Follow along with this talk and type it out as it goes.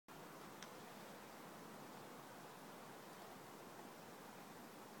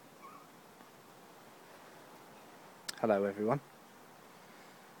Hello everyone.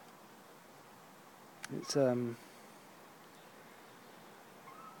 It's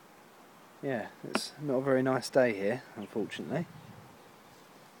it's not a very nice day here, unfortunately.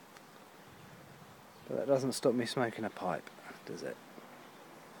 But that doesn't stop me smoking a pipe, does it?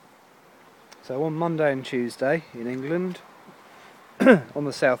 So on Monday and Tuesday in England, on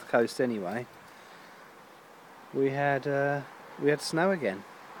the south coast anyway, we had snow again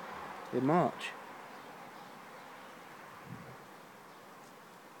in March.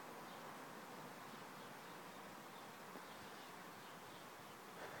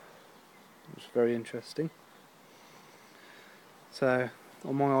 It was very interesting. So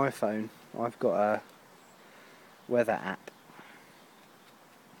on my iPhone I've got a weather app,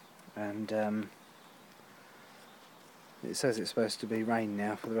 and it says it's supposed to be rain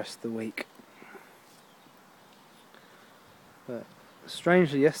now for the rest of the week. But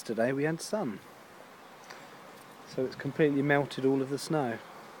strangely yesterday we had sun. So it's completely melted all of the snow.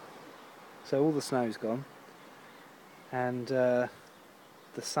 So all the snow's gone, and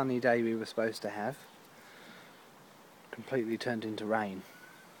the sunny day we were supposed to have completely turned into rain.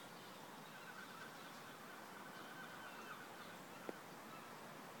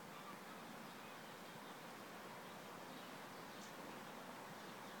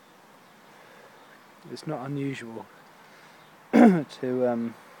 It's not unusual to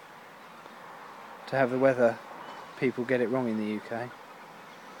have the weather people get it wrong in the UK.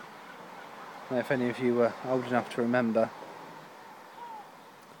 Now, if any of you were old enough to remember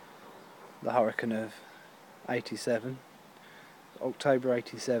the hurricane of '87, October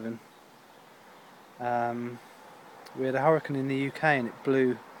 '87, we had a hurricane in the UK and it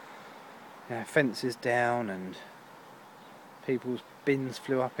blew fences down, and people's bins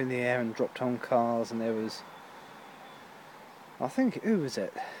flew up in the air and dropped on cars, and there was, I think, who was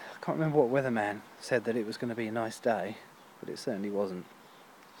it? I can't remember what weatherman said that it was going to be a nice day, but it certainly wasn't.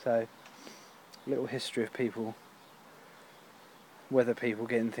 So, a little history of weather people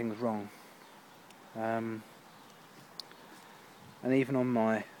getting things wrong. And even on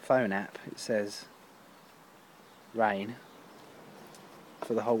my phone app it says rain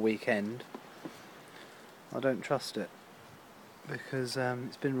for the whole weekend. I don't trust it, because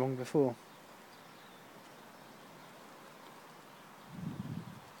it's been wrong before.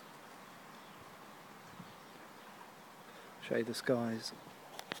 Show you the skies.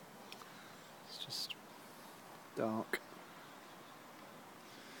 It's just dark,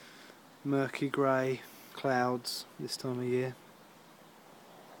 murky grey clouds this time of year.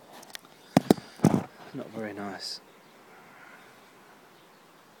 Not very nice.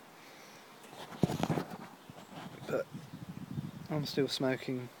 But I'm still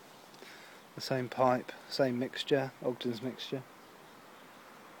smoking the same pipe, same mixture, Ogden's mixture.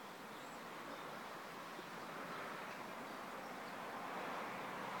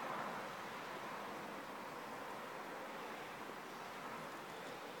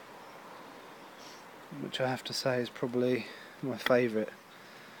 Which I have to say is probably my favourite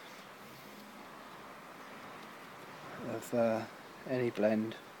of any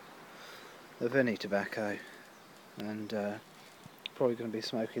blend of any tobacco, and probably going to be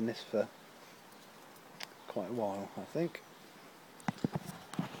smoking this for quite a while, I think.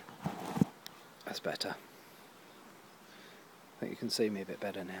 That's better. I think you can see me a bit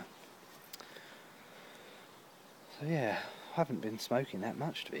better now. So yeah, I haven't been smoking that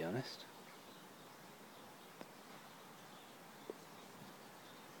much, to be honest.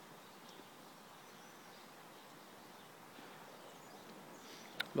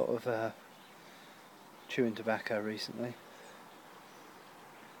 A lot of chewing tobacco recently.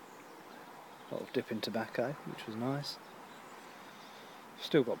 A lot of dipping tobacco, which was nice.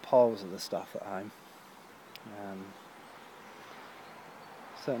 Still got piles of the stuff at home.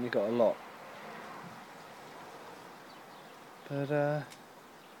 Certainly got a lot. But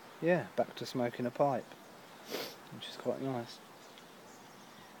yeah, back to smoking a pipe, which is quite nice.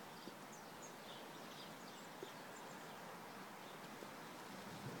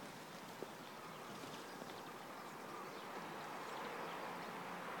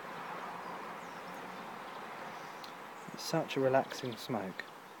 It's such a relaxing smoke.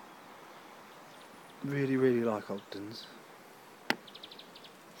 Really, really like Ogden's.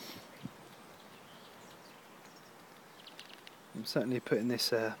 I'm certainly putting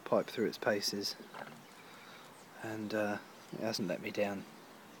this pipe through its paces, and it hasn't let me down.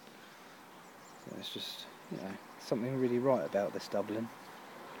 So it's just, something really right about this Dublin.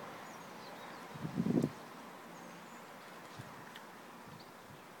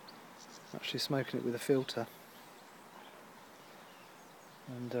 Actually smoking it with a filter,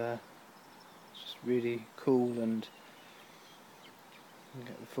 and it's just really cool and You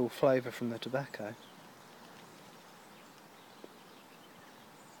get the full flavour from the tobacco.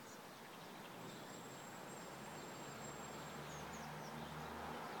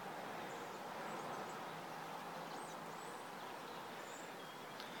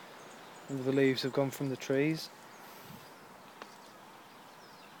 All the leaves have gone from the trees.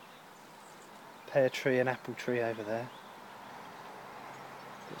 Pear tree and apple tree over there.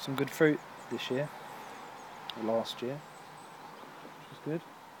 Got some good fruit this year, or last year, which is good.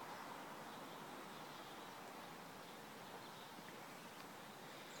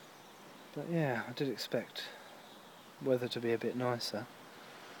 But yeah, I did expect weather to be a bit nicer.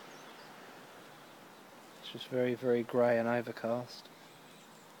 It's just very, very grey and overcast.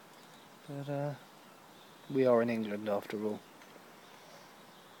 But we are in England after all.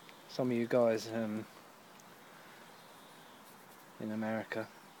 Some of you guys in America,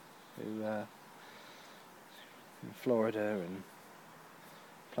 who in Florida and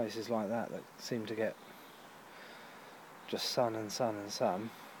places like that seem to get just sun and sun and sun,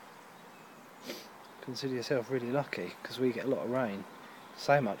 consider yourself really lucky, because we get a lot of rain,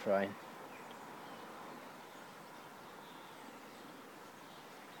 so much rain.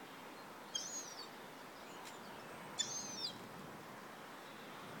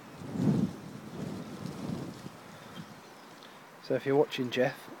 So if you're watching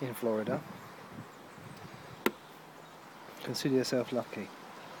Jeff in Florida, consider yourself lucky.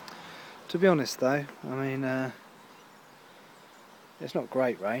 To be honest though, I mean, it's not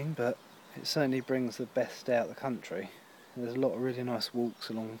great rain, but it certainly brings the best out of the country. There's a lot of really nice walks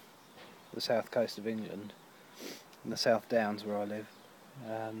along the south coast of England, in the South Downs where I live.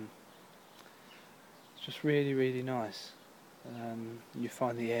 It's just really, really nice. You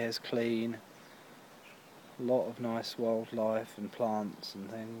find the air's clean, a lot of nice wildlife and plants and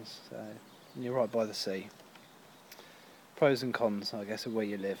things, and you're right by the sea. Pros and cons, I guess, of where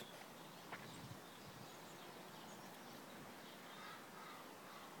you live.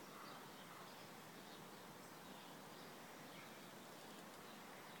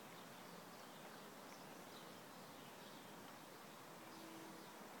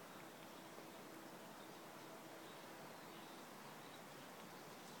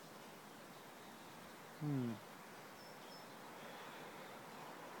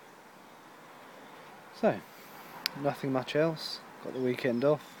 So, nothing much else. Got the weekend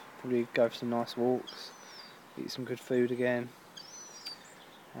off. Probably go for some nice walks, eat some good food again,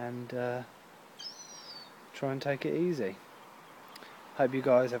 and try and take it easy. Hope you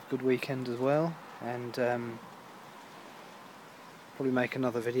guys have a good weekend as well, and probably make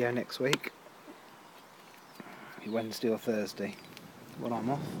another video next week, Wednesday or Thursday, when I'm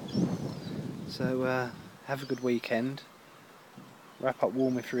off. So have a good weekend. Wrap up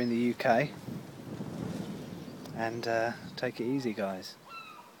warm if you're in the UK, and take it easy, guys.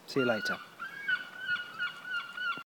 See you later.